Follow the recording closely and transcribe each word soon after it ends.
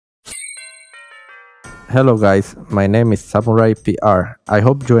Hello guys, my name is Samurai PR. I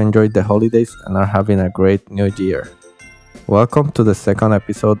hope you enjoyed the holidays and are having a great new year. Welcome to the second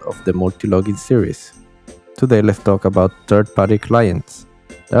episode of the multi-login series. Today let's talk about third-party clients.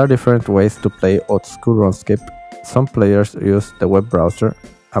 There are different ways to play old school RuneScape. Some players use the web browser,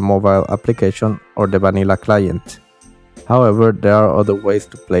 a mobile application, or the vanilla client. However, there are other ways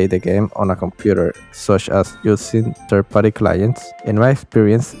to play the game on a computer, such as using third-party clients. In my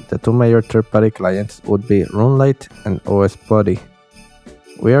experience, the two major third-party clients would be Runelite and OS Buddy.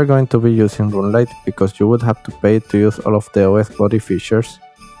 We are going to be using Runelite because you would have to pay to use all of the OS Buddy features.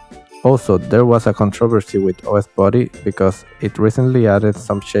 Also, there was a controversy with OS Buddy because it recently added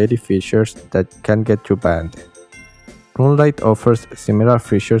some shady features that can get you banned. Runelite offers similar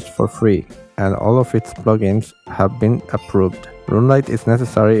features for free, and all of its plugins have been approved. Runelite is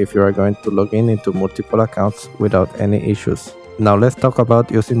necessary if you are going to log in into multiple accounts without any issues. Now let's talk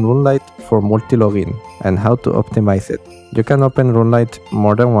about using Runelite for multi-login and how to optimize it. You can open Runelite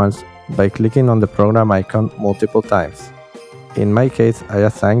more than once by clicking on the program icon multiple times. In my case, I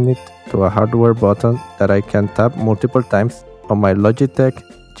assigned it to a hardware button that I can tap multiple times on my Logitech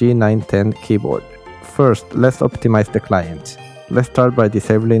G910 keyboard. First, let's optimize the client. Let's start by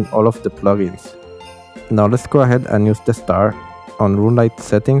disabling all of the plugins. Now let's go ahead and use the star on Runelite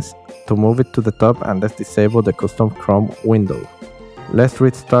settings to move it to the top, and let's disable the custom Chrome window. Let's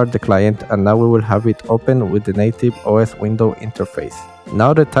restart the client, and now we will have it open with the native OS window interface.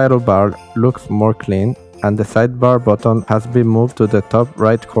 Now the title bar looks more clean and the sidebar button has been moved to the top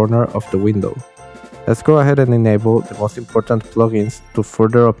right corner of the window. Let's go ahead and enable the most important plugins to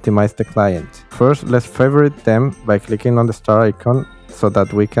further optimize the client. First, let's favorite them by clicking on the star icon so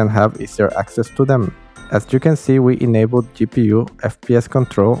that we can have easier access to them. As you can see, we enabled GPU, FPS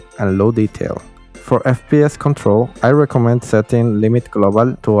control, and low detail. For FPS control, I recommend setting limit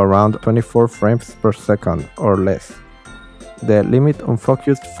global to around 24 frames per second or less. The limit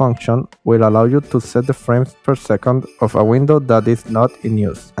unfocused function will allow you to set the frames per second of a window that is not in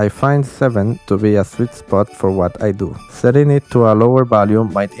use. I find 7 to be a sweet spot for what I do. Setting it to a lower value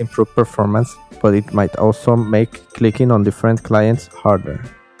might improve performance, but it might also make clicking on different clients harder.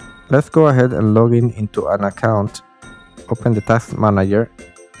 Let's go ahead and log in into an account, open the task manager,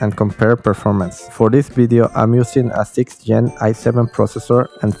 and compare performance. For this video, I'm using a 6th gen i7 processor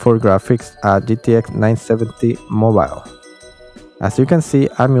and for graphics a GTX 970 mobile. As you can see,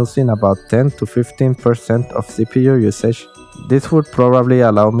 I'm using about 10 to 15% of CPU usage. This would probably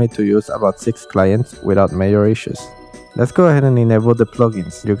allow me to use about 6 clients without major issues. Let's go ahead and enable the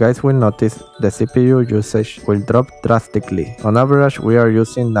plugins. You guys will notice the CPU usage will drop drastically. On average, we are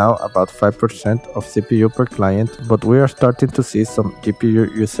using now about 5% of CPU per client, but we are starting to see some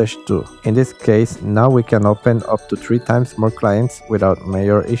GPU usage too. In this case, now we can open up to 3 times more clients without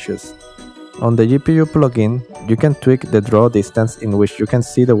major issues. On the GPU plugin, you can tweak the draw distance in which you can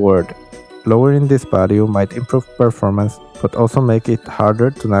see the word. Lowering this value might improve performance, but also make it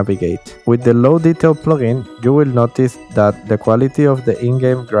harder to navigate. With the low detail plugin, you will notice that the quality of the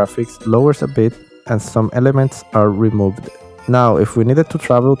in-game graphics lowers a bit and some elements are removed. Now, if we needed to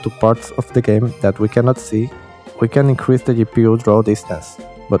travel to parts of the game that we cannot see, we can increase the GPU draw distance,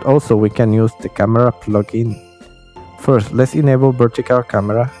 but also we can use the camera plugin. First, let's enable vertical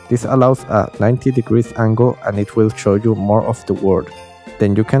camera. This allows a 90 degrees angle and it will show you more of the world.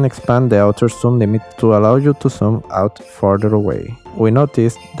 Then you can expand the outer zoom limit to allow you to zoom out farther away. We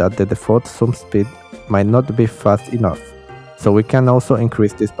noticed that the default zoom speed might not be fast enough, so we can also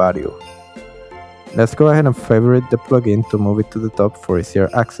increase this value. Let's go ahead and favorite the plugin to move it to the top for easier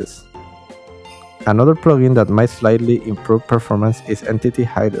access. Another plugin that might slightly improve performance is Entity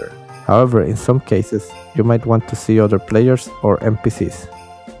Hider. However, in some cases, you might want to see other players or NPCs.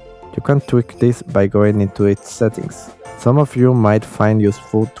 You can tweak this by going into its settings. Some of you might find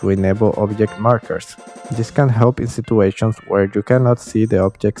useful to enable object markers. This can help in situations where you cannot see the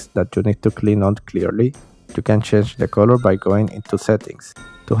objects that you need to clean on clearly. You can change the color by going into settings.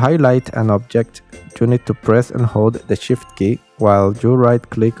 To highlight an object, you need to press and hold the Shift key while you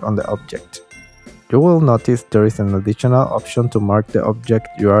right-click on the object. You will notice there is an additional option to mark the object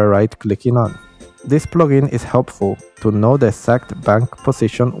you are right-clicking on. This plugin is helpful to know the exact bank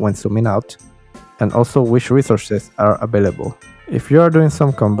position when zooming out, and also which resources are available. If you are doing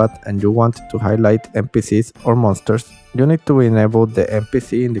some combat and you want to highlight NPCs or monsters, you need to enable the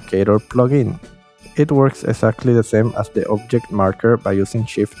NPC indicator plugin. It works exactly the same as the object marker by using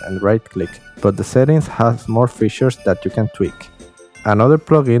Shift and right-click, but the settings has more features that you can tweak. Another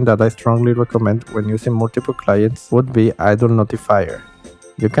plugin that I strongly recommend when using multiple clients would be Idle Notifier.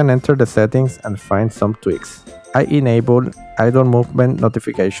 You can enter the settings and find some tweaks. I enable idle movement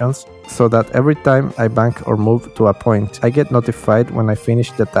notifications so that every time I bank or move to a point, I get notified when I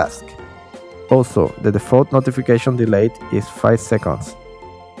finish the task. Also, the default notification delay is 5 seconds.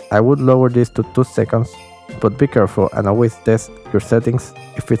 I would lower this to 2 seconds, but be careful and always test your settings.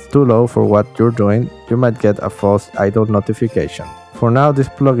 If it's too low for what you're doing, you might get a false idle notification. For now, this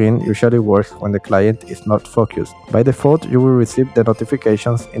plugin usually works when the client is not focused. By default, you will receive the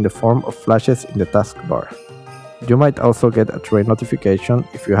notifications in the form of flashes in the taskbar. You might also get a tray notification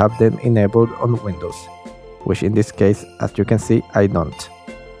if you have them enabled on Windows, which in this case, as you can see, I don't.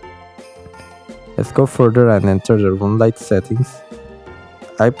 Let's go further and enter the Runelite settings.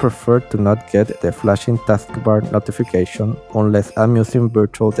 I prefer to not get the flashing taskbar notification unless I'm using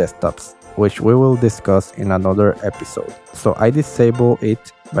virtual desktops, which we will discuss in another episode. So I disable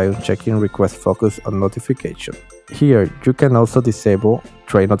it by unchecking request focus on notification. Here, you can also disable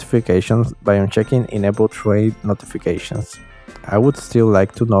tray notifications by unchecking enable tray notifications. I would still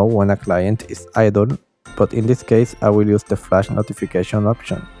like to know when a client is idle, but in this case I will use the flash notification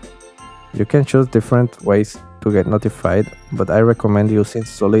option. You can choose different ways to get notified, but I recommend using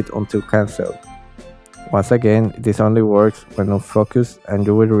solid until cancelled. Once again, this only works when unfocused and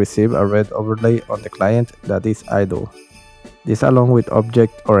you will receive a red overlay on the client that is idle. This, along with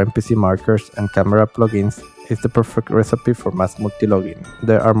object or NPC markers and camera plugins, is the perfect recipe for mass multi-logging.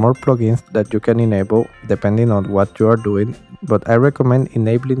 There are more plugins that you can enable depending on what you are doing, but I recommend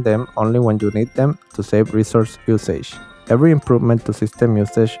enabling them only when you need them to save resource usage. Every improvement to system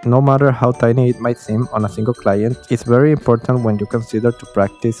usage, no matter how tiny it might seem on a single client, is very important when you consider to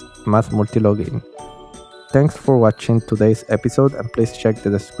practice mass multi-logging. Thanks for watching today's episode, and please check the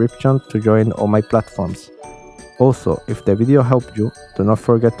description to join all my platforms. Also, if the video helped you, do not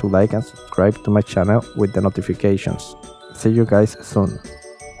forget to like and subscribe to my channel with the notifications. See you guys soon.